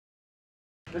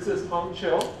This is Hong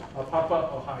Chill, Papa,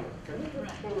 Ohio. Can you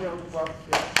just go around the block?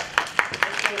 Yeah.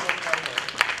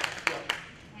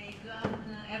 Hey, good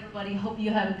afternoon, everybody. Hope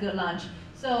you have a good lunch.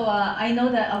 So I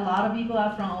know that a lot of people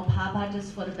are from OPAPA.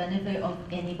 Just for the benefit of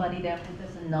anybody that who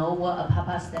doesn't know what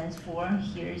OPAPA stands for,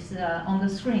 here's on the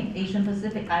screen, Asian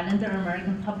Pacific Islander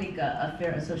American Public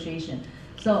Affairs Association.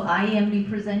 So I am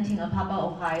representing OPAPA,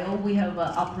 Ohio. We have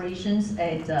operations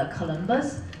at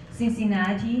Columbus,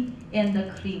 Cincinnati,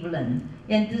 and Cleveland.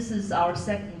 And this is our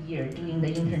second year doing the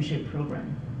internship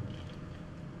program.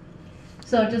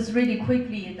 So just really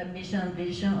quickly, the mission and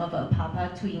vision of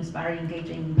OPAPA to inspire, engage,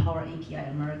 and empower API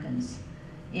Americans.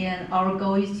 And our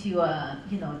goal is to,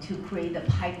 to create a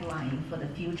pipeline for the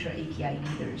future API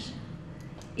leaders.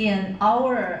 And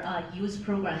our youth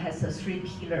program has 3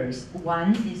 pillars.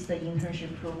 One is the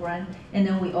internship program, and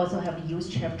then we also have a youth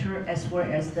chapter as well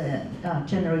as the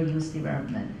general youth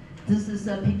development. This is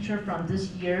a picture from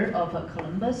this year of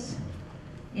Columbus,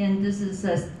 and this is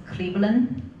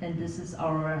Cleveland, and this is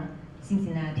our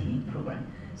Cincinnati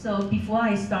program. So before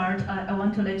I start, I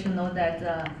want to let you know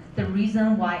that the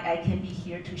reason why I can be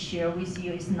here to share with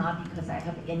you is not because I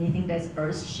have anything that's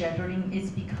earth-shattering.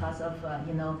 It's because of,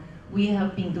 we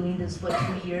have been doing this for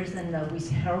 2 years, and with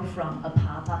help from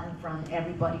OPAPA and from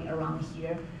everybody around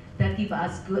here that give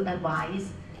us good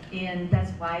advice, and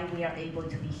that's why we are able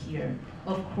to be here.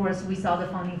 Of course, without the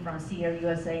funding from Sierra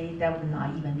USA, that would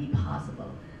not even be possible.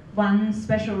 One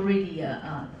special really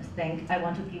thank I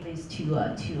want to give is to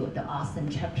the Austin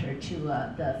chapter, to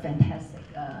the fantastic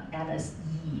Alice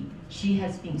Yi. She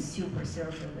has been super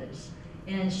selfless,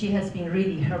 and she has been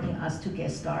really helping us to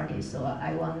get started. So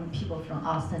I want people from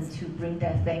Austin to bring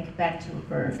that thank back to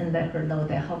her and let her know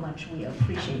that how much we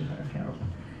appreciate her help.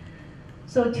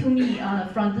 So to me,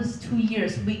 from these 2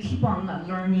 years, we keep on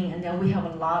learning, and then we have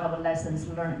a lot of lessons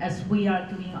learned. As we are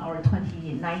doing our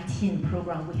 2019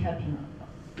 program, we have been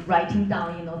writing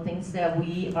down, things that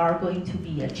we are going to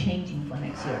be changing for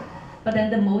next year. But then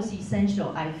the most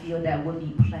essential, I feel, that would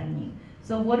be planning.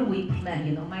 So what do we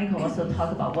plan? Michael also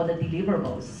talked about what the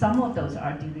deliverables. Some of those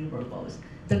are deliverables.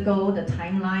 The goal, the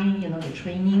timeline, the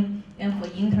training, and for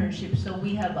internship. So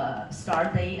we have a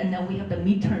start date, and then we have the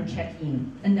midterm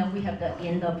check-in, and then we have the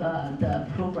end of the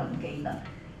program gala.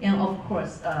 And of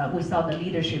course, without the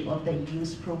leadership of the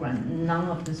youth program, none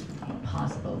of this would be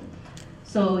possible.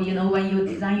 So, when you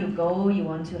design your goal, you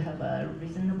want to have a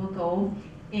reasonable goal.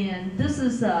 And this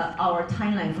is our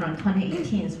timeline from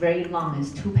 2018. It's very long,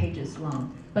 it's 2 pages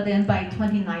long. But then by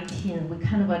 2019, we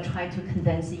kind of try to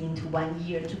condense it into 1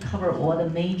 year to cover all the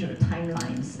major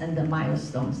timelines and the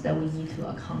milestones that we need to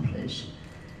accomplish.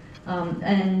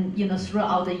 And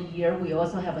throughout the year, we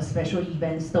also have special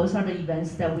events. Those are the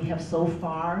events that we have so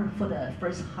far for the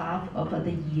first half of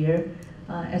the year.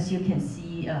 As you can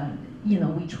see,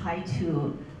 we try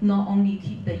to not only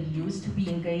keep the youth to be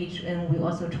engaged, and we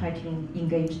also try to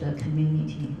engage the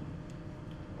community.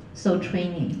 So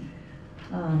training.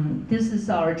 This is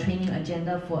our training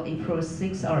agenda for April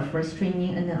 6th, our first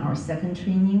training, and then our second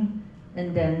training.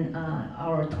 And then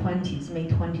our May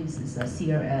 20th is a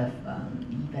CRF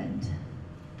event.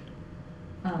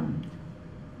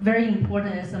 Very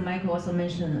important, as Michael also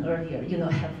mentioned earlier,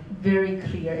 have very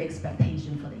clear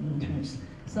expectation for the interns.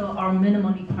 So our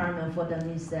minimum requirement for them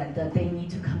is that they need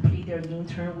to complete their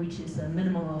intern, which is a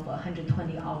minimum of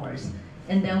 120 hours.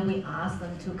 And then we ask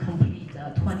them to complete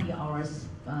 20 hours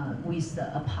with the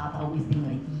OPAPA within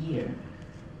a year.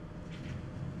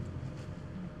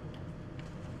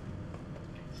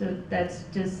 So that's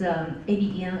just at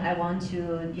the end, I want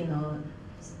to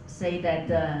say that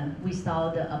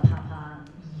without the OPAPA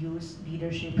youth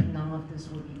leadership, none of this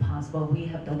would be possible. We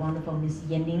have the wonderful Miss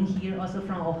Yanning here, also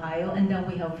from Ohio, and then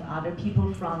we have other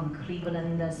people from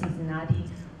Cleveland, Cincinnati,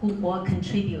 who all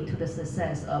contribute to the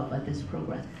success of this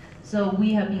program. So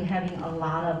we have been having a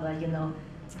lot of,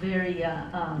 very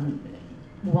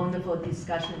wonderful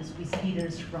discussions with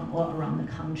leaders from all around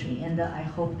the country, and I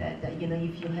hope that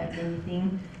if you have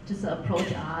anything, just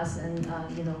approach us, and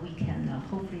we can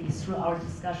hopefully through our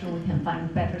discussion we can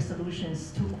find better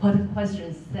solutions to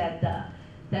questions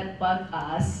that bug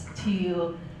us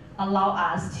to allow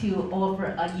us to offer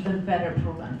an even better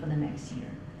program for the next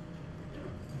year.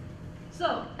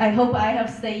 So I hope I have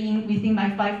stayed within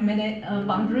my 5-minute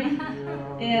boundary,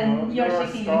 and you're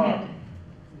shaking your head.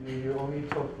 You only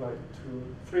took like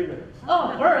 3 minutes.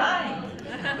 Oh, all right.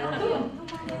 Cool.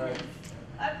 All right.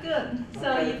 I'm good.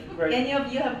 So if great. any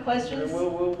of you have questions,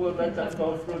 we'll let them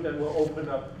go through, then we'll open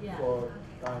up for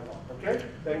dialogue. Okay?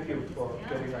 Thank you for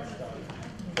getting us started.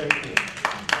 Thank you.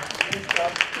 Next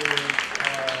up is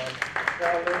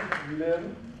Clara,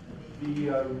 Lim,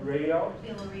 Villarreal.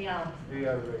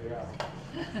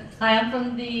 Hi, I'm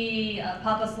from the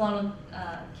Papa Solano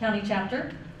County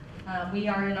chapter. We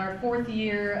are in our 4th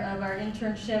year of our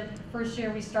internship. First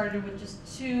year we started with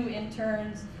just 2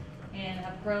 interns and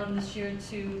have grown this year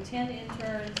to 10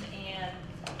 interns and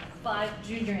 5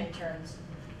 junior interns.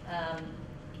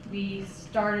 We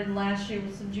started last year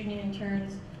with some junior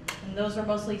interns, and those are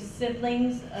mostly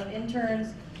siblings of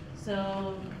interns,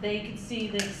 so they could see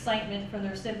the excitement from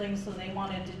their siblings, so they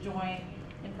wanted to join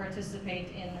and participate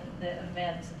in the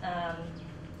event.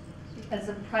 As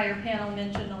the prior panel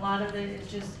mentioned, a lot of it is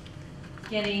just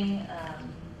getting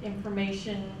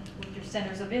information with your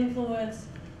centers of influence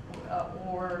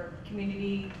or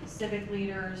community civic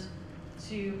leaders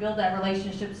to build that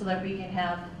relationship so that we can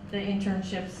have the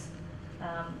internships.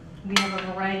 We have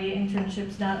a variety of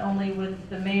internships, not only with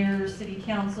the mayor, city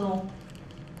council.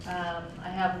 I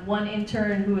have one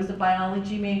intern who is a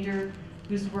biology major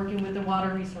who's working with the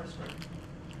water resource group.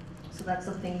 So that's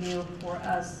something new for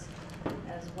us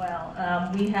as well.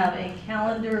 We have a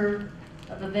calendar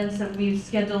of events that we've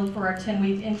scheduled for our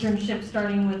 10-week internship,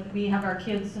 starting with, we have our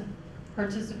kids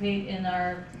participate in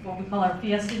our, what we call our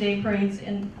Fiesta Day parades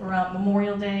around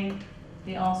Memorial Day.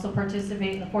 They also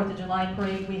participate in the 4th of July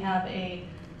parade. We have a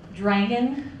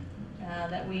dragon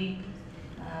that we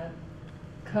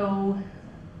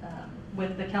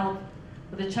with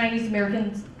the Chinese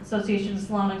American Association of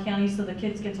Solano County, so the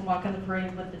kids get to walk on the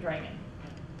parade with the dragon.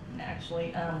 And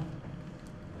actually,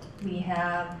 we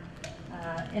have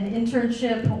an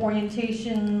internship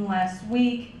orientation last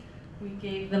week. We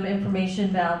gave them information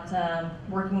about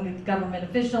working with government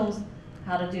officials,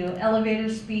 how to do elevator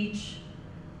speech.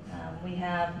 We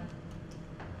have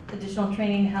additional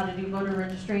training how to do voter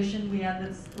registration. We have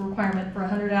this requirement for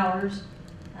 100 hours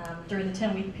during the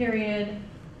 10-week period.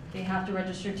 They have to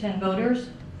register 10 voters.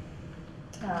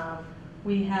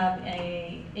 We have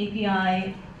a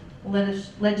API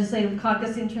Legislative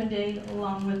Caucus Intern Day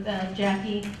along with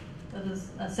Jackie of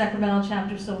the Sacramento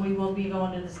chapter, so we will be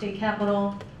going to the state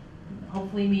capitol,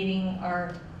 hopefully meeting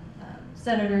our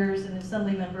senators and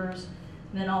assembly members,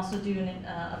 and then also doing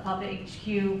a Papa HQ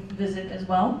visit as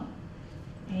well.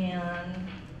 And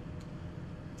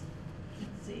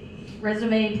let's see,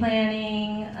 resume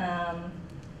planning,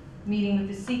 meeting with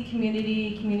the Sikh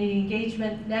community, community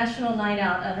engagement, National Night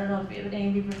Out. I don't know if any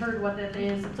of you have heard what that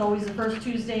is. It's always the first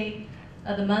Tuesday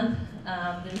of the month.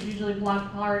 There's usually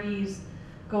block parties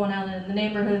going out in the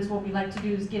neighborhoods. What we like to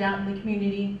do is get out in the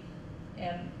community,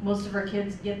 and most of our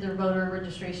kids get their voter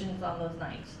registrations on those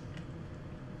nights.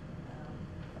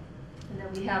 And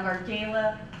then we have our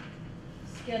gala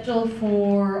scheduled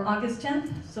for August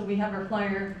 10th. So we have our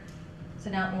flyer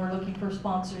sent out, and we're looking for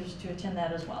sponsors to attend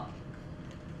that as well.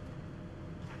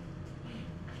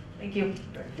 Thank you.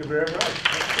 Thank you very much. So,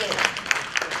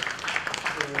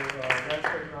 last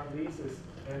but not least is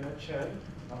Anna Chen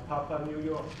of Papa, New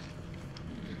York.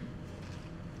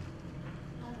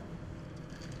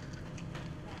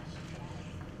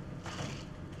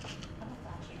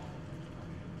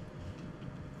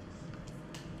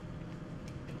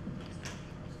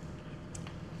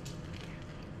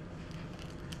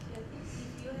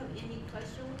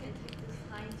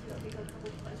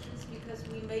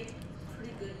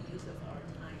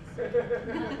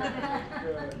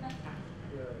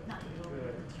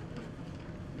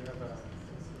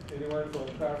 Anyone for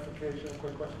clarification,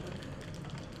 quick question?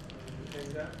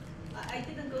 I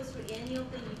didn't go through any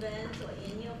of the events or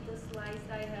any of the slides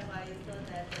I have. I thought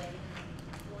that I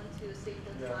want to save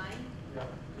the time. Yeah.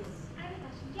 Yes. I have a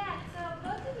question. Yeah, so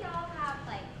both of y'all have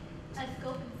like a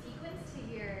scope and sequence to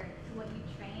what you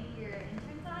train your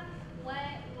interns on.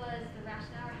 What was the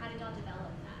rationale, or how did y'all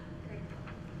develop that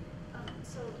curriculum?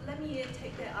 So let me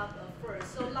take that up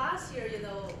first. So last year,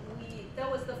 that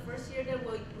was the first year that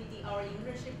we did our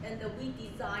internship, and we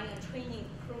designed a training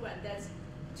program that's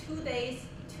 2 days,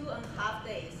 2.5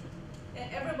 days.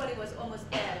 And everybody was almost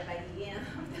dead by the end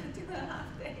of the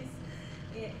 2.5 days.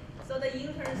 Yeah. So the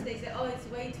interns, they say, oh, it's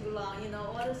way too long,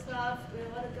 all the stuff,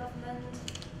 all the government,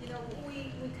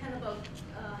 we kind of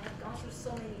have gone through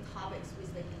so many topics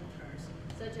with the interns,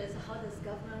 such as how does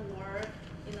government work,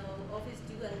 office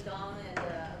do and done, and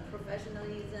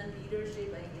professionalism,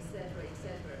 leadership, and et cetera, et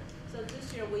cetera. So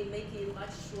this year we make it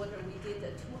much shorter. We did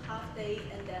a 2 half-day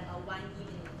and then a 1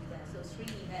 evening event. So 3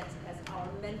 events as our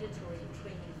mandatory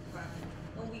training requirement.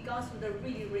 And we gone through the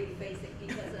really, really basic,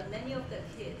 because many of the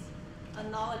kids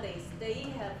nowadays,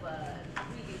 they have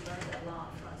really learned a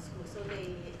lot from school. So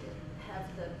they have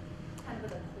the kind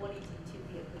of the quality to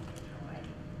be a good intern, right?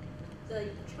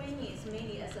 The training is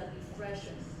mainly as a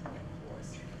refresher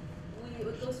course. We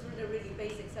would go through the really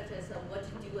basics, such as what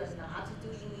to do and not to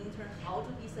do in internship. intern how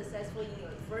to be successful in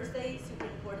your first day, super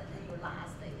important, and your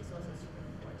last day is also super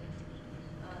important.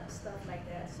 Stuff like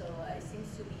that. So it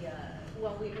seems to be,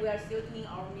 when we are still doing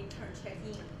our midterm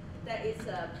check-in, that is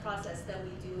a process that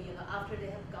we do, after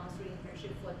they have gone through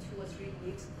internship for 2 or 3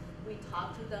 weeks, we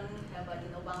talk to them, have a,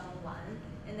 one-on-one,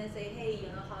 and then say, hey,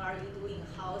 how are you doing?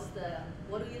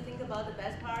 What do you think about the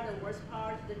best part, the worst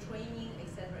part, the training,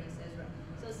 etc., etc.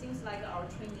 So it seems like our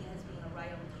training has been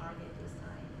right on target this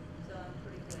time. So I'm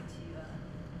pretty good to,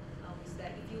 with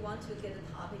that. If you want to get a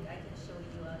topic, I can show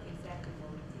you exactly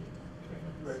what we did.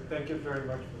 Great, thank you very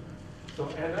much for that. So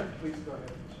Anna, please go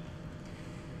ahead.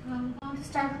 To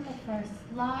start with the first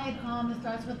slide, it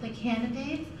starts with the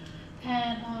candidates,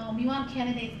 and we want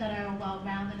candidates that are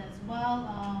well-rounded as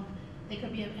well. They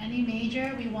could be of any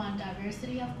major. We want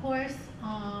diversity, of course.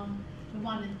 We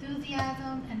want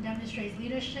enthusiasm and demonstrates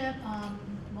leadership.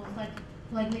 Most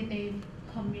likely they've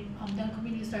done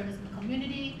community service in the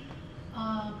community,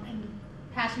 and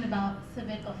passionate about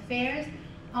civic affairs.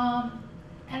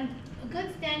 And a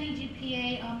good standing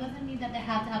GPA doesn't mean that they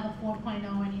have to have a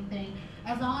 4.0 or anything,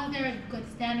 as long as they're in good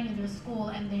standing in their school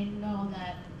and they know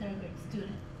that they're a good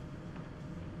student.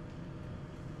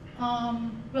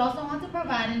 We also want to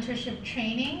provide internship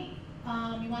training.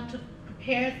 We want to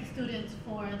prepare the students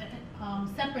for the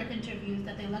separate interviews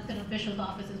that the elected officials'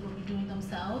 offices will be doing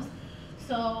themselves.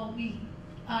 So we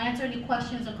answer any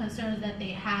questions or concerns that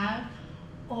they have,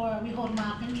 or we hold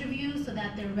mock interviews so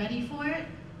that they're ready for it,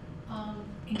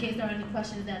 in case there are any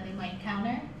questions that they might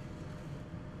encounter.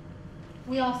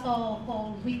 We also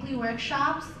hold weekly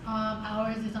workshops.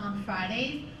 Ours is on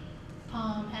Fridays,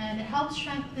 and it helps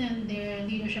strengthen their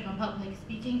leadership and public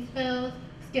speaking skills.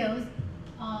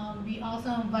 We also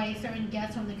invite certain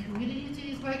guests from the community to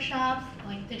these workshops,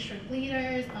 like district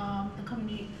leaders, the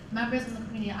community members from the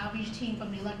community outreach team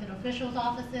from the elected officials'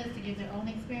 offices to give their own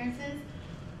experiences.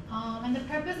 And the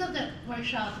purpose of the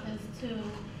workshop is to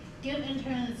give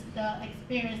interns the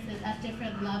experiences at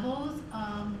different levels,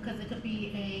 because it could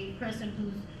be a person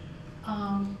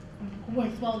who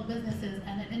works well with businesses,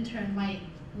 and an intern might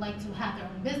like to have their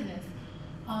own business.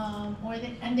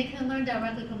 And they can learn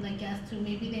directly from the guests too.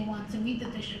 Maybe they want to meet the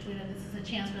district leader. This is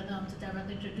a chance for them to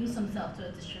directly introduce themselves to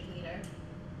a district leader.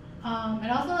 It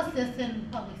also assists in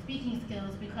public speaking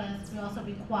skills, because we also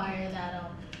require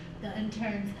that the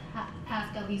interns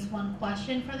ask at least one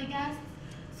question for the guests,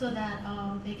 so that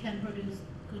they can produce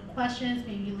good questions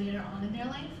maybe later on in their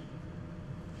life.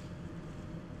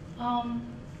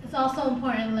 It's also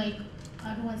important, like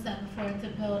everyone said before, to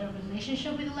build a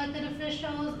relationship with elected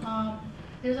officials.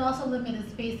 There's also limited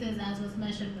spaces, as was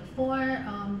mentioned before,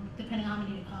 depending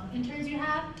on how many interns you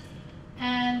have.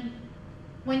 And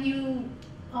when you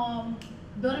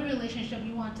build a relationship,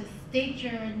 you want to state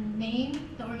your name,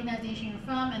 the organization you're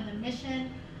from, and the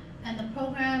mission, and the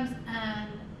programs, and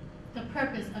the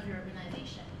purpose of your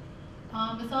organization.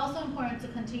 It's also important to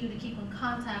continue to keep in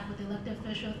contact with the elected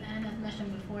officials, and as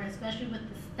mentioned before, especially with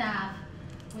the staff,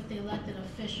 with the elected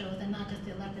officials, and not just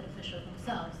the elected officials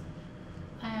themselves.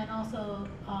 And also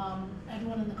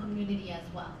everyone in the community as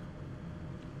well.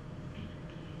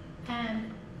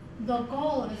 And the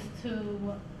goal is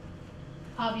to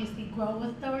obviously grow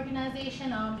with the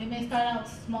organization. It may start out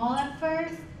small at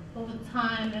first, but with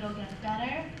time it'll get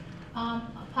better.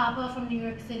 Papa from New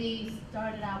York City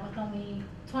started out with only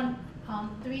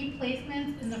 3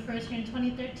 placements in the first year in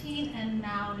 2013, and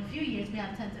now in a few years we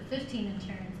have 10 to 15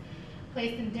 interns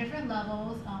placed in different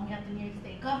levels. We have the New York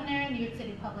State Governor, New York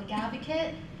City Public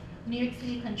Advocate, New York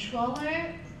City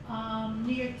Controller,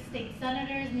 New York State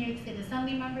Senators, New York State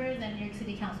Assembly members, and New York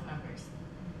City Council members.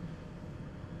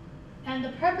 And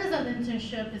the purpose of the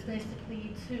internship is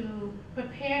basically to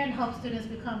prepare and help students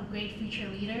become great future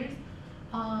leaders.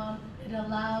 It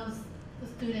allows the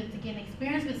students to gain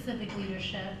experience with civic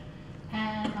leadership,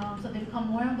 and so they become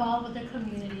more involved with their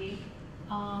community.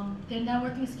 Their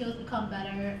networking skills become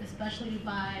better, especially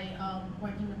by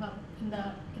working in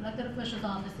the elected officials'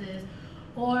 offices,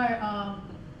 or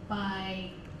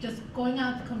by just going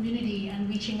out to the community and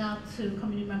reaching out to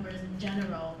community members in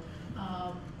general.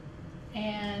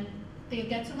 And they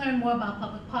get to learn more about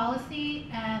public policy,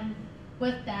 and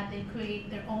with that they create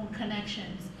their own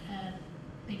connections, and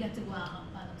they get to go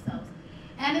out by themselves.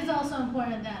 And it's also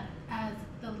important that as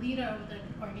the leader of the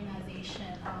organization,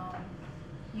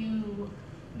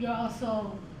 you're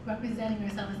also representing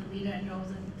yourself as a leader, and you're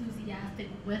also enthusiastic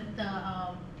with the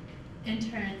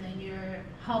interns, and you're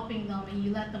helping them, and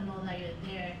you let them know that you're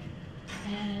there.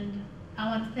 And I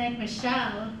want to thank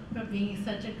Michelle for being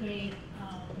such a great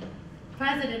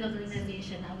president of the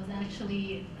organization. I was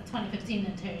actually a 2015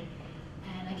 intern,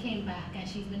 and I came back, and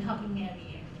she's been helping me every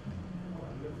year.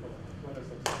 Wonderful. What a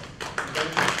success.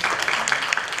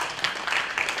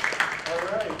 All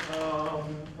right.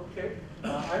 Okay.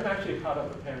 I'm actually part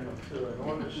of the panel too, and I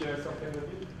want to share something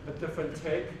with you, a different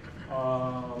take.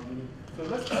 So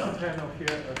let's start the panel here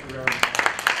at the round.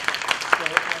 So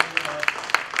I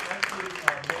actually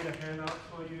made a handout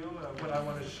for you. What I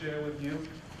want to share with you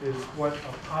is what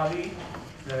Poly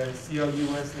and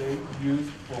CLUSA use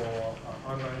for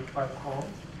online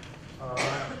platforms.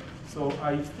 So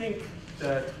I think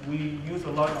that we use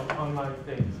a lot of online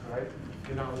things, right,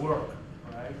 in our work,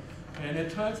 right? And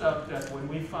it turns out that when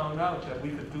we found out that we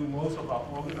could do most of our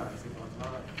organizing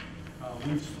online,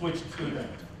 we've switched to that.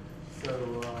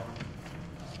 So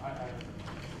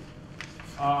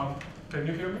can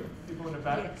you hear me? People in the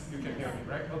back? Yes. You can hear me,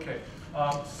 right? Okay.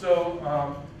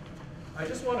 I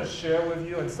just want to share with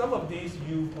you, and some of these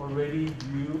you've already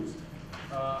used.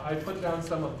 I put down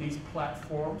some of these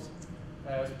platforms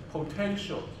as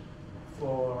potentials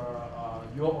for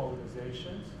your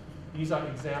organizations. These are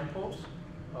examples.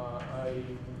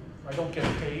 I don't get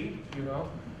paid,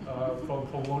 for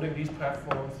promoting these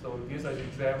platforms. So these are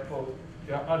examples.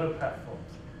 There are other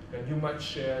platforms, and you might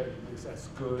share this as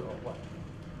good or what.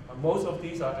 Most of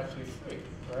these are actually free,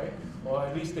 right? Or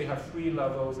at least they have free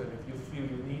levels, and if you feel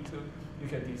you need to, you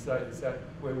can decide is that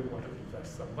where we want to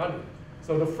invest some money.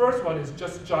 So the first one is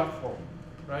just JotForm,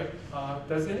 right?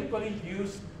 Does anybody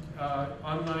use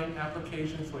online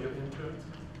applications for your interns?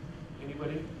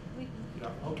 Anybody? Yeah,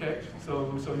 okay.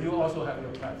 So you also have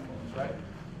your platforms, right?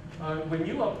 When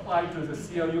you applied to the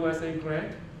CLUSA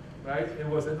grant, right, it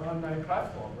was an online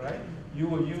platform, right? You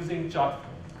were using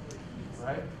JotForm,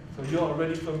 right? So you're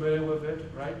already familiar with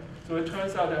it, right? So it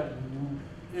turns out that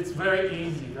it's very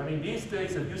easy. I mean, these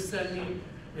days, if you send me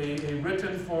a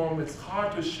written form, it's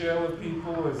hard to share with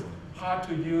people, it's hard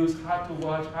to use, hard to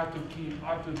watch, hard to keep,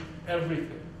 hard to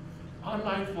everything.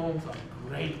 Online forms are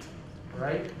great,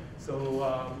 right?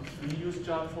 So we use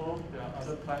JotForm. There are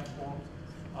other platforms.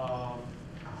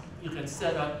 You can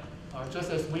set up,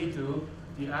 just as we do,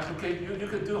 the application. You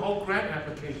could do a whole grant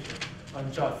application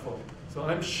on JotForm. So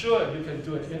I'm sure you can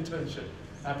do an internship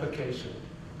application,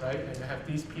 right? And have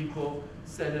these people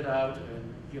send it out,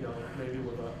 and maybe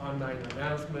with an online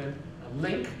announcement, a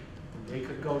link, and they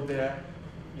could go there,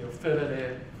 fill it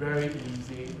in, very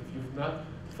easy. If you've not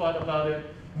thought about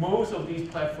it, most of these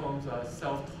platforms are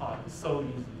self-taught. It's so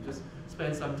easy. You just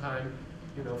spend some time,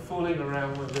 fooling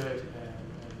around with it and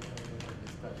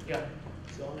stuff. Yeah.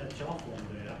 So on the job form,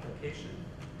 the application,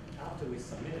 after we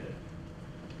submit it,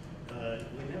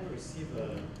 we never receive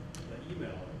the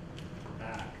email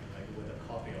back, like with a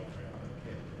copy of the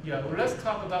application. Yeah, well, let's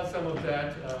talk about some of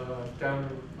that down.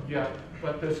 Yeah,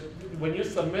 but when you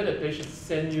submit it, they should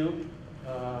send you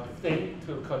a thing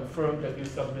to confirm that you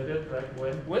submitted, right?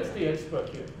 When's the expert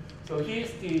here? So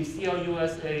he's the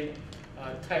CLUSA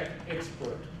tech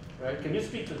expert, right? Can you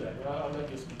speak to that? Well, I'll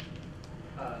let you speak.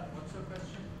 What's your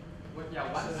question?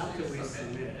 Once after we you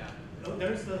submit, yeah.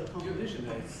 There's a confirmation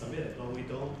that it's submitted, but we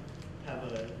don't have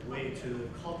a way to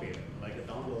copy it, like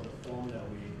download the form that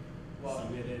we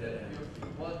submitted.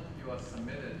 What you are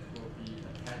submitted will be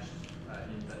attached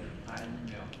in the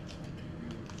email you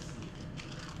receive.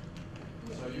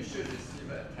 So you should receive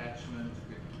an attachment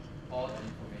with all the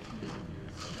information you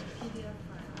submitted.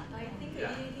 I think it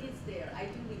is there. I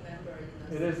do remember.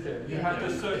 It is there. You have to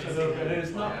search a little bit. It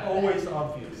is not always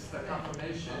obvious. It's the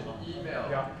confirmation email.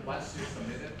 Yeah. Once you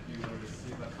submit it, you will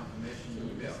receive a confirmation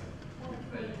email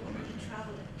with the information.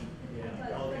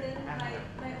 But then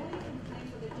my only complaint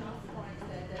for the job form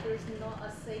is that there's not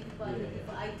a save button. If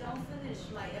I don't finish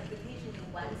my application in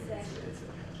one session,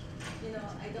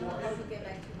 I don't know how to get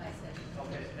back to my session.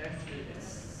 Okay, actually it's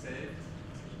saved,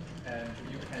 and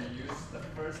you can use the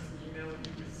first email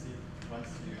you receive once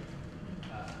you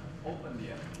open the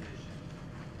application.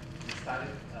 You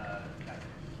started at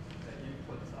the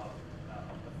input of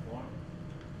the form,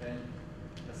 then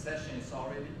the session is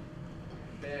already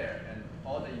there, and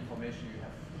all the information you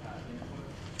have input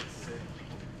is saved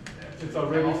there. It's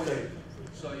already saved.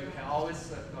 So you can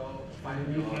always go find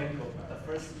And you can go back. the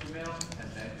first email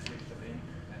and then click the link,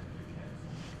 and you can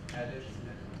edit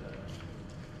and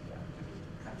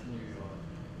continue your work.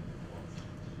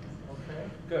 Okay,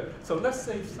 good. So let's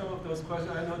save some of those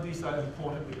questions. I know these are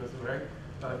important because, right?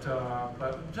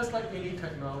 But just like any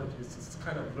technology, it's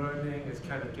kind of learning, it's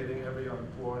kind of getting everyone on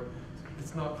board.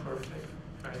 It's not perfect,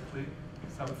 frankly.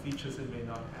 Some features it may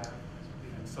not have,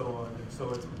 and so on. And so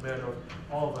it's a matter of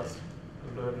all of us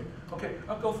learning. Okay,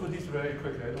 I'll go through these very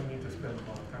quickly. I don't need to spend a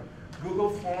lot of time. Google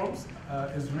Forms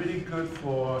is really good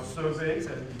for surveys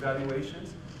and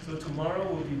evaluations. So tomorrow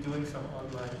we'll be doing some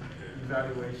online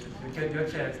evaluations. You get your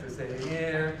chance to say,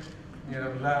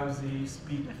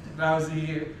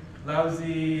 lousy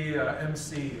lousy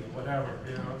MC or whatever,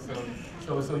 you know.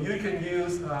 So you can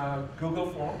use Google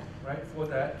Form, right, for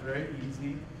that, very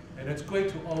easy. And it's great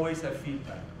to always have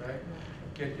feedback, right?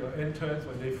 Get your interns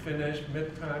when they finish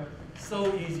midterm,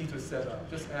 so easy to set up.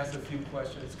 Just ask a few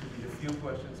questions, could be a few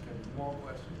questions, could be more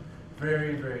questions.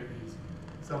 Very, very easy.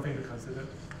 Something to consider.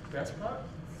 Best part,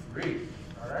 free,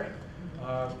 all right?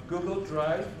 Google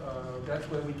Drive, that's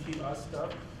where we keep our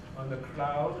stuff. On the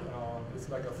cloud, it's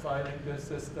like a filing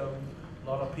system. A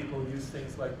lot of people use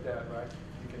things like that, right?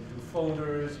 You can do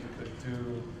folders, you could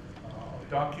do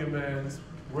documents,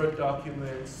 Word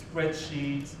documents,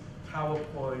 spreadsheets,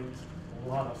 PowerPoint, a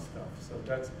lot of stuff. So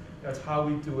that's how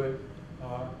we do it.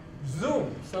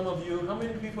 Zoom, some of you, how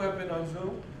many people have been on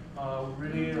Zoom?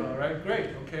 Really, all right,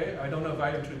 great, okay. I don't know if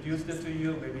I introduced it to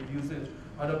you, maybe use it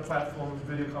other platforms,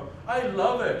 video call. I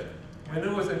love it. When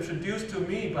it was introduced to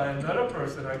me by another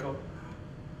person, I go,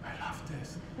 I love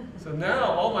this. So now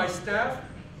all my staff,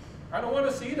 I don't want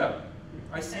to see them.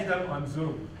 I see them on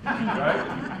Zoom, right?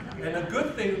 And a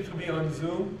good thing to be on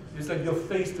Zoom is that you're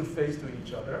face-to-face to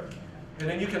each other. And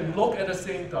then you can look at the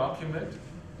same document,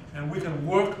 and we can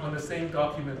work on the same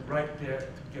document right there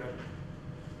together,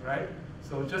 right?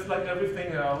 So just like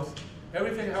everything else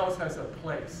has a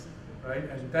place, right?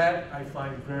 And that I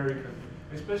find very good,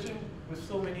 especially with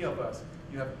so many of us.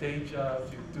 You have day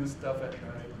jobs, you do stuff at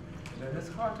night, and then it's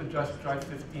hard to just drive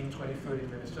 15, 20, 30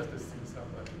 minutes just to see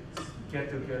somebody. Get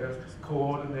together,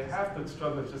 coordinate, half the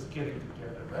struggle is just getting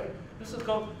together, right? This is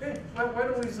called, hey, why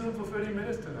don't we Zoom for 30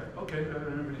 minutes tonight? Okay,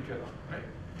 everybody get on, right?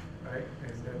 Right?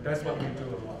 And that's what we do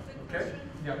a lot, okay?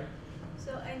 Yeah.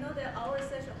 So I know that our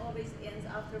session always ends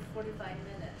after 45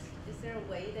 minutes. Is there a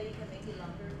way that you can make it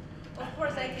longer? Of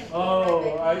course I can.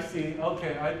 Oh, I see.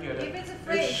 Okay, I get it. If it's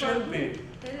free, it should be.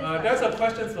 That's a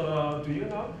question for, do you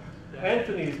know? Yeah.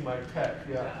 Anthony is my tech,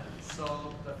 yeah.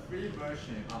 So the free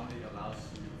version only allows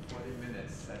you 40-minute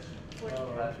session.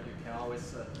 But you can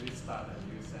always restart a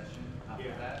new session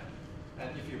after that.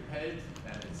 And if you paid,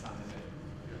 then it's unlimited.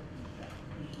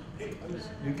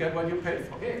 You get what you pay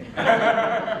for.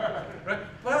 Right?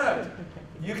 But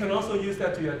you can also use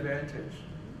that to your advantage,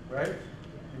 right?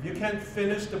 If you can't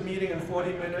finish the meeting in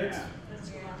 40 minutes,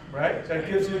 right? That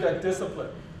gives you that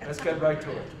discipline. Let's get right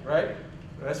to it, right?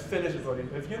 Let's finish it.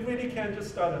 If you really can, just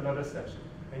start another session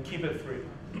and keep it free.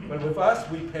 But with us,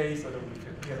 we pay so that we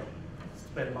can,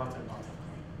 spend lots and lots of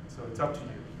money. So it's up to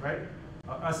you, right?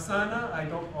 Asana, I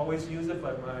don't always use it,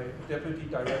 but my deputy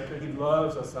director, he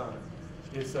loves Asana.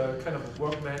 It's a kind of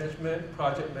work management,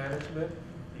 project management.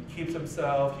 He keeps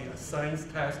himself, he assigns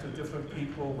tasks to different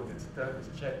people. When it's done, it's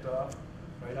checked off.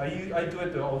 Right? I do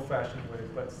it the old-fashioned way,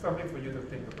 but something for you to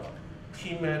think about.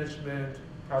 Team management,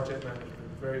 project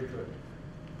management, very good.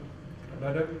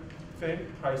 Another thing,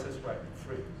 price is right,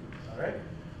 free. All right?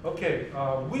 Okay,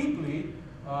 Weebly,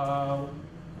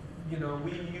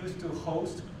 we used to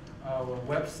host our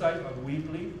website on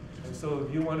Weebly. And so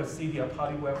if you want to see the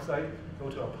Apati website, go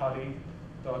to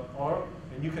apati.org,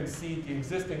 and you can see the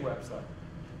existing website.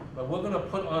 But we're going to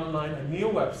put online a new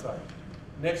website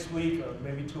next week, or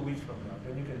maybe 2 weeks from now.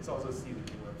 Then you can also see the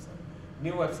new website.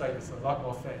 New website is a lot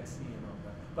more fancy and all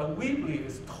that. But Weebly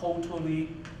is totally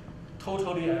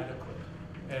adequate.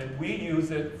 And we use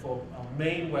it for our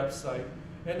main website.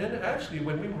 And then actually,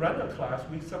 when we run a class,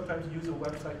 we sometimes use a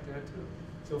website there too.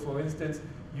 So for instance,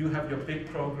 you have your big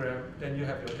program, then you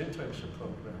have your internship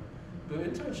program. The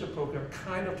internship program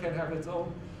kind of can have its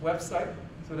own website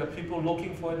so that people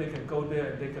looking for it, they can go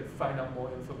there and they can find out more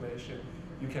information.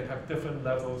 You can have different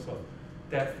levels of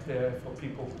depth there for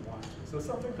people who want to. So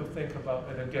something to think about,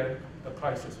 and again, the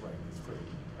price is right, it's free.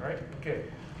 All right, okay.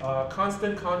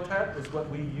 Constant Contact is what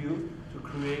we use to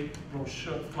create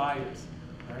brochure flyers,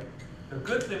 right? The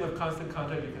good thing with Constant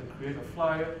Contact, you can create a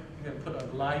flyer, you can put a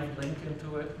live link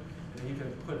into it, and you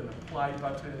can put an apply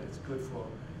button. It's good for,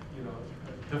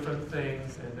 different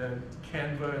things, and then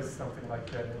Canva is something like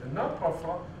that. And the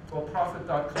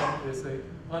nonprofit.com is a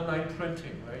online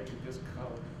printing, right? You just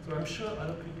come. So I'm sure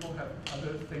other people have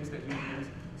other things that you use.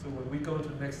 So when we go to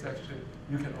the next section,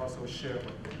 you can also share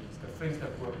what you use, the things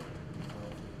that work.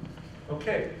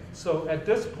 Okay, so at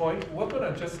this point, we're going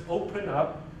to just open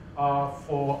up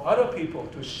for other people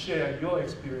to share your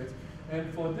experience. And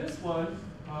for this one,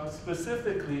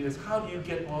 specifically, is how do you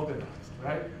get organized,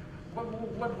 right?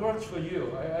 What works for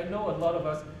you? I know a lot of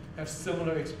us have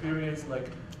similar experience,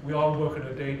 like we all work in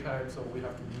the daytime, so we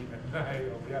have to meet at night,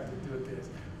 or we have to do this,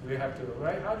 we have to,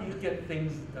 right? How do you get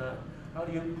things done? How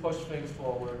do you push things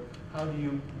forward? How do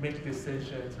you make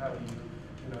decisions? How do you,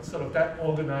 sort of that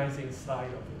organizing side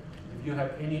of it? If you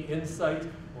have any insight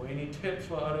or any tips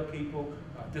for other people,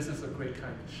 this is a great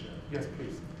time to share. Yes,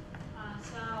 please.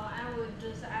 So I would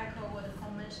just echo what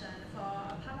Cole mentioned. For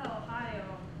Papa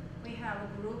Ohio, we have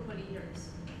group leaders.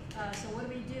 So what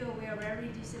we do, we are very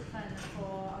disciplined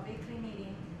for a weekly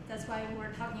meeting. That's why we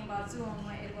were talking about Zoom.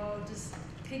 It will just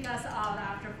kick us out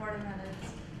after 40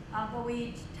 minutes. But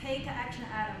we take action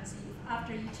items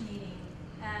after each meeting,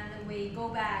 and we go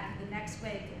back the next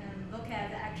week and look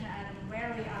at the action item,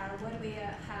 where we are, what we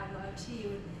have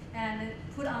achieved, and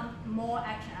put on more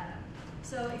action items.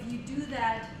 So if you do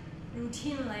that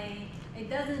routinely, it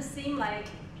doesn't seem like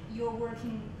you're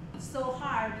working so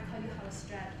hard because you have a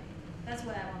strategy. That's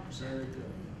what I want to share. Very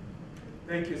good.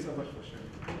 Thank you so much for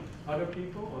sharing. Other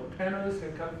people or panelists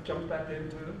can come jump back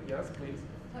into it. Yes, please.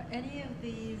 Are any of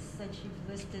these that you've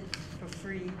listed for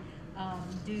free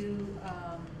do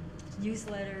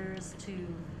newsletters to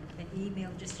an email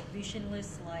distribution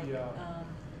list like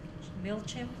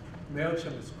MailChimp?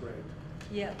 MailChimp is great.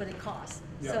 Yeah, but it costs.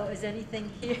 Yeah. So is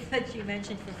anything here that you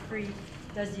mentioned for free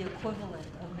does the equivalent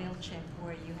of MailChimp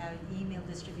where you have an email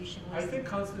distribution list? I think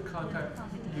Constant Contact,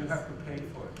 you have to pay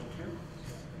for it, don't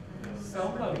you?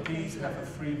 Some of these have a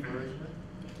free version,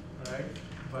 right?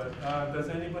 But does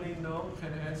anybody know,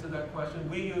 can answer that question?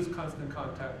 We use Constant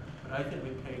Contact, but I think we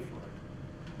pay for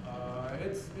it.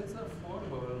 It's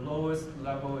affordable. The lowest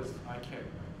level is, I can't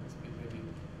remember, it's maybe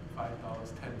 $5, $10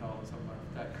 a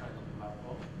month, that kind of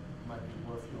level. Might be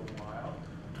worth your while.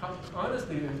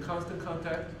 Honestly, in Constant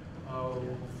Contact,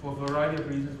 for a variety of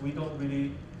reasons, we don't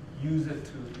really use it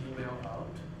to email out,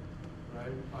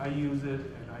 right? I use it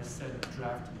and I send a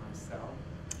draft to myself,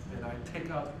 and I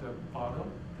take out the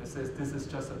bottom that says this is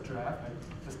just a draft.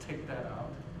 I just take that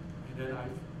out, and then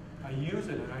I use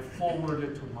it and I forward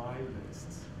it to my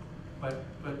lists. But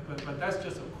that's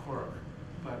just a quirk.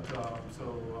 But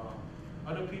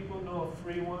other people know of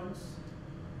free ones.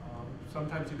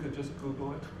 Sometimes you could just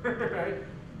Google it, right?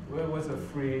 Where was a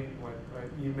free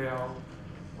email,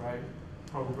 right,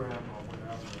 program or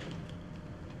whatever.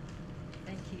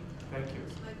 Thank you. Thank you.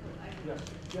 Michael,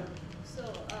 Yeah. So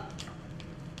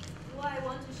what I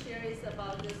want to share is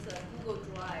about this Google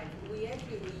Drive. We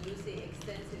actually use it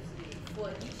extensively.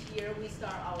 For each year, we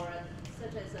start our,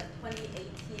 such as a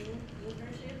 2018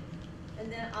 internship. And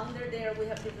then under there, we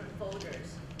have different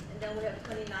folders. And then we have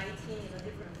 2019 in the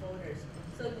different folders.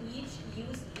 So each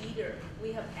use leader,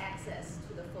 we have access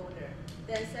to the folder.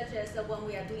 Then such as when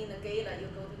we are doing the gala, you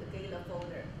go to the gala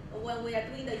folder. When we are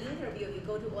doing the interview, you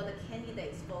go to all the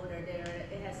candidates folder.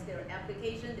 It has their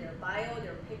application, their bio,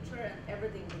 their picture, and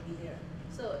everything will be there.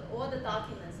 So all the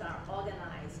documents are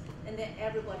organized, and then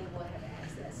everybody will have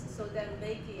access. So that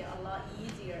make it a lot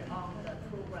easier on the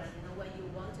program. You know, when you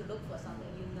want to look for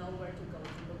something, you know where to go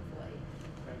to look for it.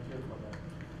 Thank you for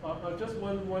that. Just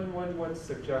one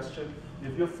suggestion.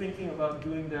 If you're thinking about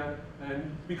doing that,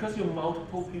 and because you're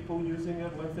multiple people using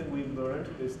it, one thing we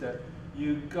learned is that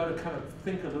you got to kind of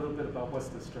think a little bit about what's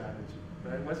the strategy,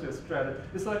 right? What's your strategy?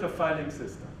 It's like a filing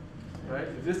system, right?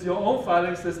 If it's your own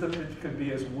filing system, it can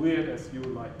be as weird as you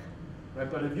like,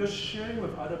 right? But if you're sharing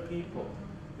with other people,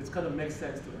 it's going to make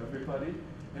sense to everybody.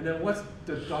 And then what's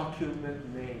the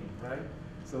document name, right?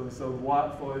 So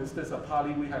what, for instance, at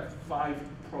Poly, we have 5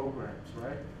 programs,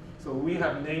 right? So we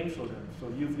have names for them. So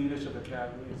Youth Leadership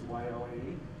Academy is YLA,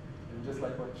 and just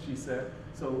like what she said,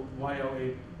 so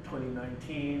YLA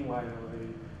 2019,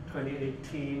 YLA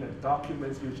 2018, and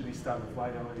documents usually start with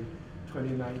YLA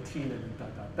 2019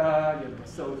 and you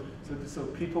know, so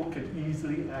people can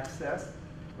easily access,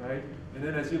 right? And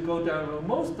then as you go down, well,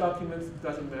 most documents it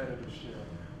doesn't matter to share,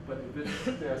 but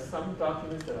if there are some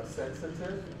documents that are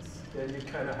sensitive, then you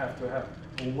kind of have to have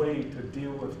a way to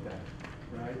deal with that,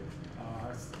 right?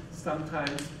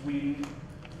 Sometimes we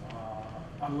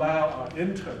allow our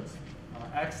interns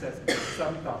access to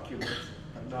some documents,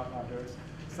 but not others,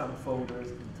 some folders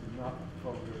into not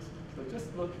folders. So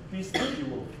just look, these things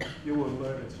you will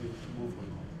learn as you move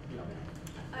along. Yeah.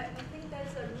 I think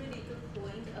that's a really good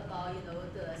point about, you know,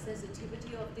 the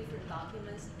sensitivity of different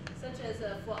documents, such as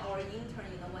for our intern,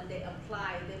 you know, when they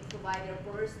apply, they provide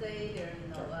their birthday, their, you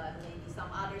know, maybe some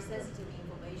other sensitive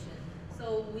information.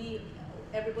 So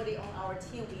everybody on our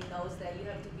team, we knows that you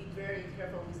have to be very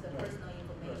careful with the personal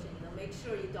information. You know, make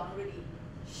sure you don't really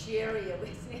share it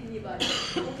with anybody.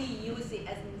 Only use it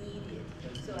as needed.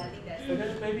 So I think that's. And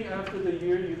then maybe after the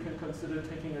year, you can consider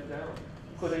taking it down,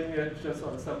 putting it just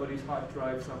on somebody's hard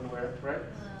drive somewhere, right?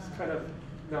 It's kind of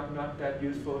not that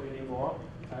useful anymore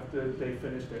after they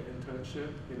finish their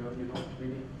internship. You know,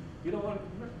 you don't want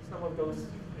some of those,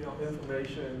 you know,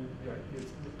 information. Yeah,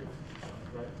 it's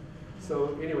right.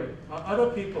 So anyway, other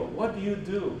people, what do you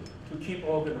do to keep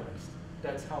organized?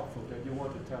 That's helpful that you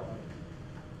want to tell us.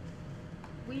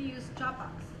 We use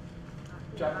Dropbox.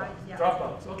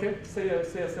 Dropbox. Okay, say a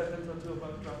sentence or two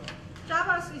about Dropbox.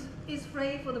 Dropbox is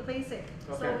free for the basic.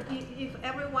 Okay. So if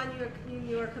everyone in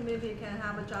your community can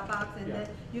have a Dropbox, and then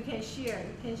you can share.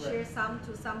 You can share some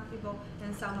to some people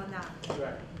and some are not.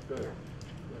 Right. Good.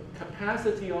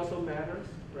 Capacity also matters,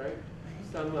 right?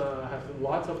 Some have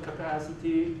lots of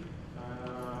capacity.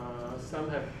 Some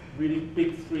have really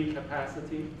big free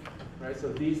capacity, right?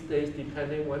 So these days,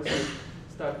 depending, once you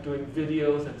start doing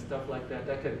videos and stuff like that,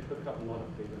 that can take up a lot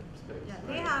of bigger space. Yeah, right?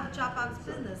 they have Dropbox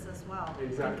business as well.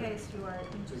 Exactly. In case you are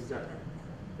interested. Exactly.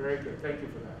 Very good. Thank you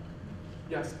for that.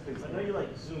 Yes, please. I know you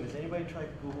like Zoom. Has anybody tried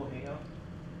Google Hangout?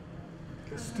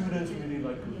 The students really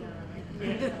like Google.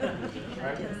 Right?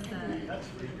 That's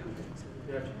pretty cool.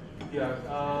 Yeah.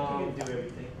 You can do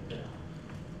everything.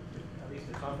 At least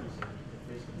the conferencing.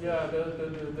 Yeah,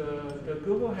 the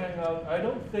Google Hangout, I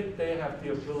don't think they have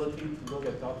the ability to look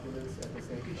at documents at the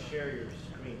same You time. can share your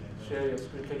screen. Share your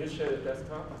screen. Can you share your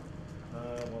desktop?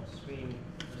 Well, screen.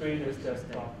 Screen is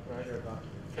desktop, right? Share a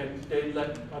document. Can they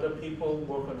let other people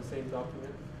work on the same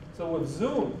document? So with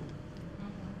Zoom,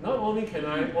 not only can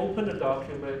I open a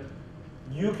document,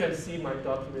 you can see my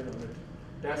document on the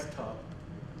desktop.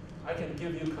 I can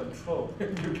give you control.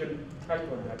 You can type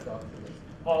on that document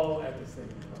all at the same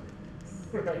time.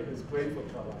 Right, it's great for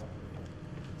Clara.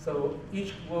 So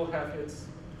each will have its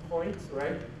points,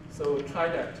 right? So try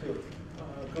that too.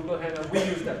 Google Hangout, we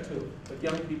use that too, but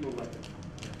young people like it.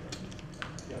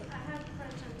 Yeah. I have a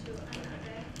question too.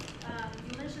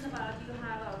 You mentioned about you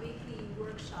have a weekly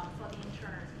workshop for the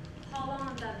intern. How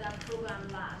long does that program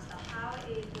last? How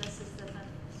is the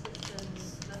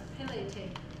sustainability?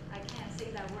 I can't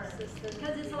say that word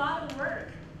because it's a lot of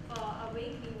work for a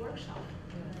weekly workshop.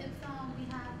 It's we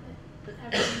have it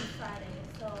every Friday.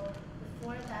 So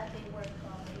before that, they work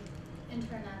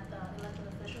intern at the elected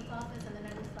officials office, and then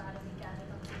every Friday we gather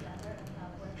them together and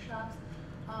have workshops.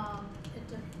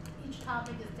 Each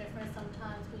topic is different.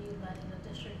 Sometimes we let in a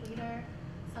district leader.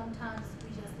 Sometimes we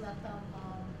just let them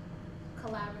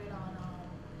collaborate on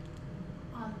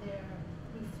their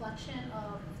reflection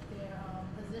of their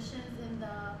positions in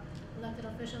the elected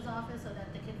officials office, so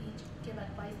that they can each give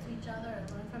advice to each other and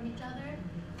learn from each other.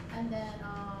 And then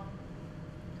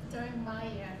during my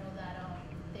year, I know that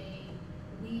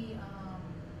we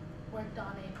worked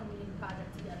on a community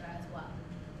project together as well.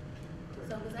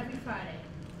 So it was every Friday.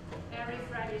 Every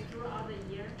Friday throughout the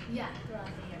year. Yeah, throughout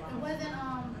the year.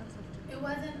 It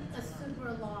wasn't a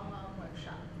super long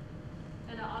workshop.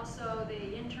 And also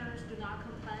the interns do not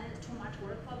complain it's too much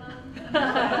work for them.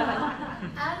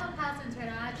 As a past intern,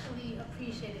 I actually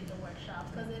appreciated the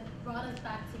workshop because it brought us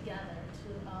back together to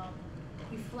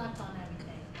reflect on everything.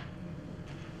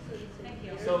 Thank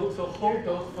you. So hold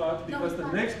those thoughts, because the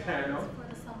next for panel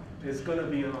the summer. is going to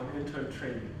be on intern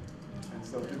training. And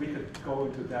so we could go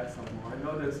into that some more. I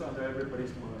know that's on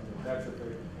everybody's mind, and that's a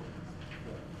very important.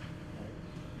 Yeah.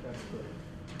 That's good.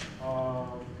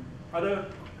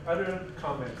 Other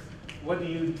comments? What do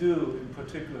you do in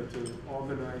particular to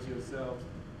organize yourselves,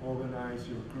 organize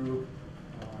your group,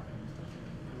 and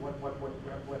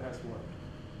what has worked?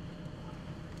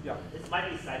 Yeah. This might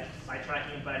be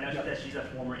sidetracking, but I know that she's a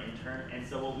former intern, and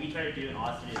so what we try to do in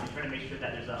Austin is we try to make sure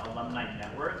that there's an alumni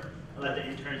network, and let the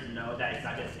interns know that it's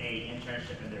not just a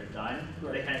internship and they're done,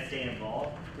 but they kind of stay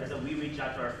involved. And so we reach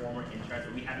out to our former interns,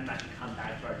 but we have them actually come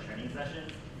back to our training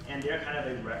sessions, and they're kind of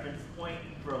a reference point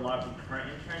for a lot of the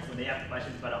current interns when they have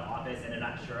questions about an office and they're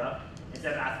not sure of.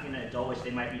 Instead of asking an adult, which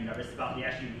they might be nervous about, they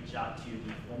actually reach out to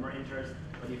the former interns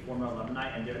or the former alumni,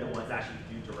 and they're the ones that actually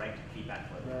do direct feedback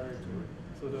for them. Very good.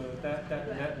 So that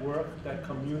network, that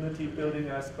community building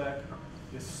aspect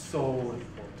is so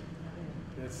important.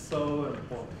 It's so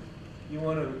important. You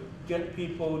want to get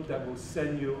people that will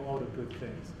send you all the good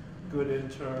things. Good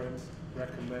interns,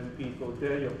 recommend people,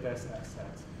 they're your best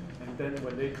assets. And then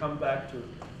when they come back to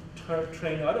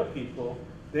train other people,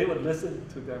 they would listen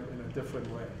to them in a different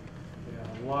way. They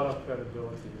have a lot of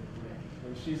credibility.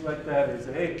 When she's like that, they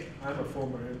say, hey, I'm a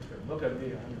former intern. Look at me,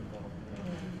 I'm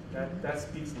involved. That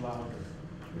speaks louder.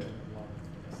 Yeah,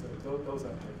 so those are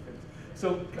great things.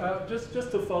 So just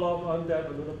to follow up on that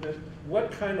a little bit, what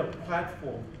kind of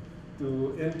platform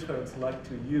do interns like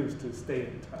to use to stay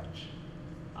in touch?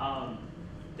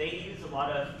 They use a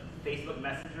lot of Facebook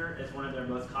Messenger as one of their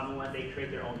most common ones. They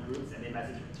create their own groups and they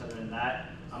message each other in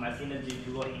that. I've seen them do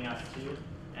Google Hangouts too.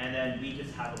 And then we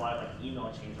just have a lot of email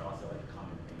chains are also a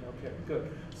common thing. Okay, good.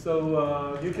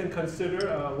 So you can consider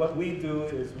what we do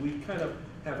is we kind of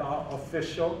have our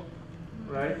official,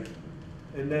 right?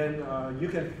 And then you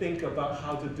can think about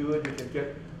how to do it. You can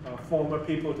get former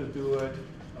people to do it.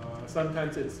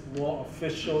 Sometimes it's more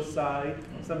official side.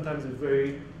 Sometimes it's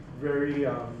very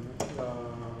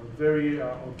very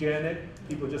organic.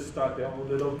 People just start their own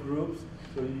little groups.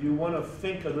 So you want to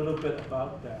think a little bit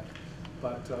about that.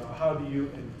 But how do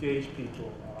you engage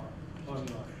people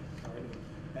online? Right?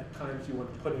 At times you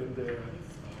want to put in there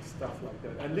stuff like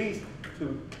that, at least to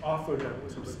offer them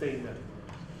to stay network.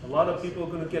 A lot of people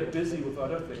are going to get busy with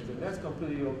other things, and that's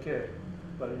completely okay.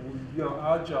 But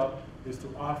our job is to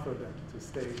offer them to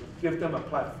stay, give them a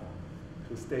platform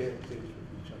to stay engaged with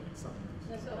each other.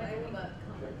 So I have a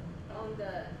comment on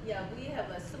we have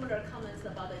a similar comments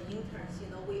about the interns.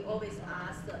 We always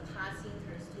ask the past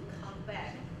interns to come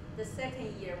back the second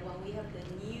year when we have the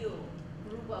new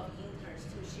group of interns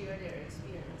to share their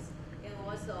experience. And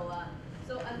also,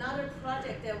 so another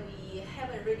project that we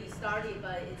haven't really started,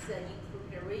 but it's in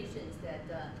preparations, that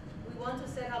we want to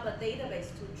set up a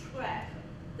database to track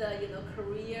the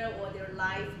career or their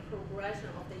life progression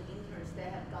of the interns that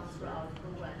have gone through our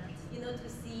program.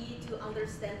 To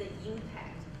understand the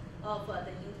impact of the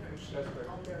internship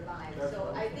on their lives.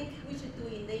 So I think we should do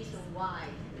it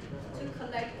nationwide to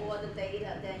collect all the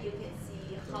data, then you can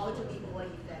see how to be more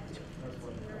effective.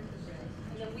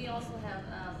 And then we also have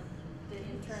the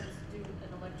interns do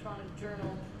an electronic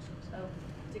journal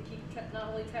to keep not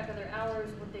only track of their hours,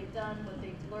 what they've done, what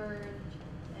they've learned,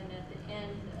 and at the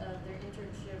end of their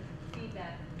internship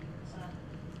feedback,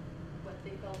 what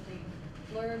they felt they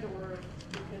learned, or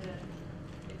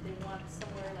if they want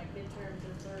somewhere like midterm to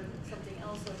learn something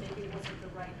else, or maybe it wasn't the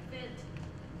right fit,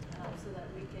 so that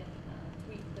we can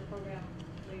tweak the program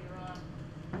later on,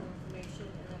 more information,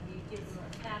 and then we give them a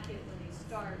packet when they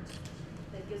start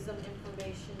that gives them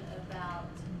information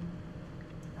about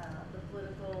the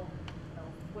political,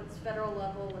 what's federal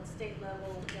level, what's state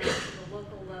level, down to the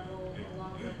local level,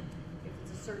 along with if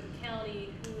it's a certain county,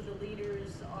 who the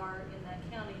leaders are in that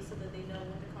county, so that they know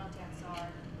what the contacts are,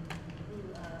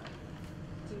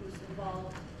 who's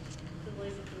involved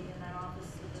politically in that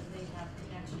office, so that they have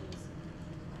connections,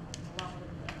 along with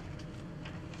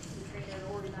the trainer,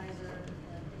 organizer,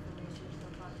 and information for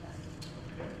contact.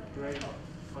 Okay, great.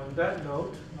 On that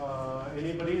note,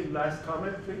 anybody last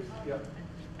comment, please? Yeah.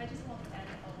 I just want to add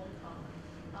one comment.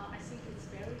 I think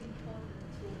it's very important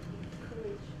to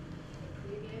encourage the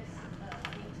previous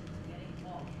interns to get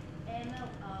involved. And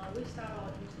we start our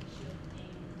internship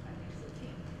in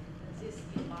 2013. This is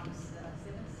March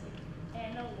 17th,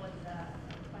 and was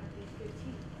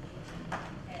 2015.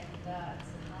 And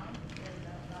Tom and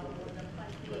now was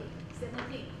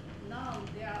 2017. Now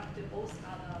they both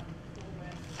are the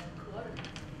program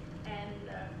coordinators. And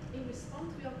in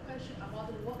response to your question about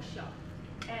the workshop,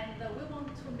 and we want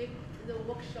to make the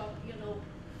workshop,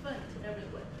 fun to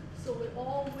everyone. So we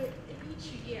always, each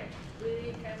year,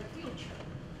 we have a future,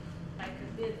 like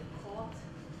the court,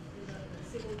 the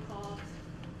civil court,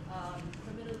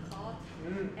 criminal court.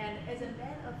 And as a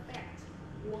matter of fact,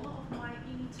 one of my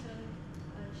intern,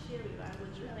 Sherry, I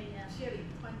was really Sherry,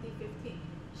 2015.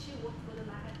 She worked for the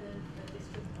Manhattan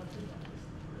District Attorney Office.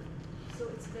 So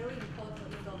it's very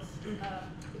important,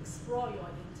 explore your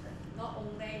intern, not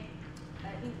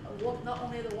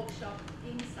only the workshop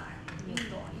inside,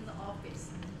 indoor, in the office,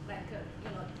 like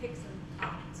take some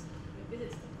out,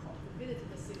 visit the court, visit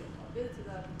the civil court, visit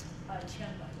the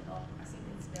chamber. I think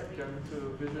it's very. Get them to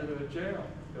visit a jail.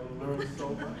 They'll learn so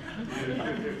much.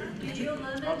 Did you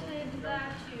limit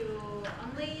that to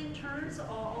only interns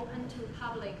or open to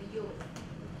public youth?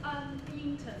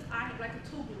 Intern, I have like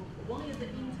two groups. One is the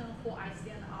intern who I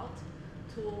send out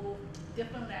to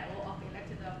different level of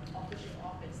elected official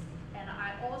office. And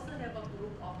I also have a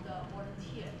group of the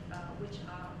volunteers, which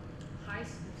are high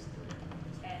school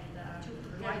students and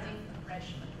rising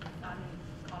freshmen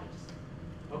in college.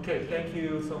 Okay, thank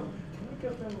you so much. Can we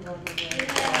get them a